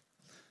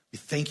 We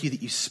thank you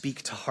that you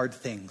speak to hard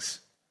things,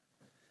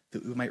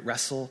 that we might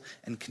wrestle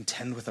and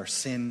contend with our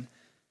sin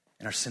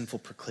and our sinful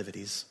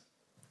proclivities.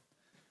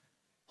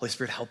 Holy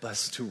Spirit, help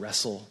us to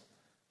wrestle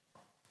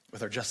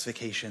with our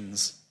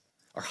justifications,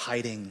 our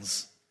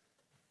hidings,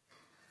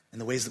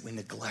 and the ways that we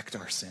neglect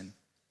our sin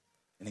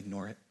and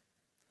ignore it.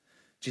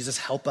 Jesus,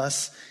 help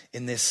us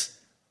in this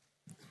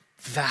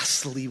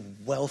vastly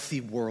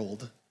wealthy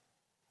world.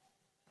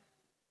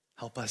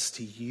 Help us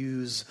to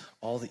use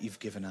all that you've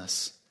given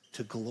us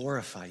to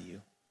glorify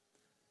you.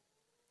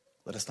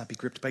 Let us not be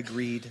gripped by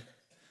greed,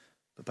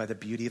 but by the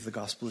beauty of the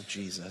gospel of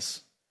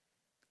Jesus.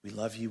 We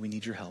love you. We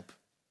need your help.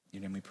 In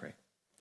your name we pray.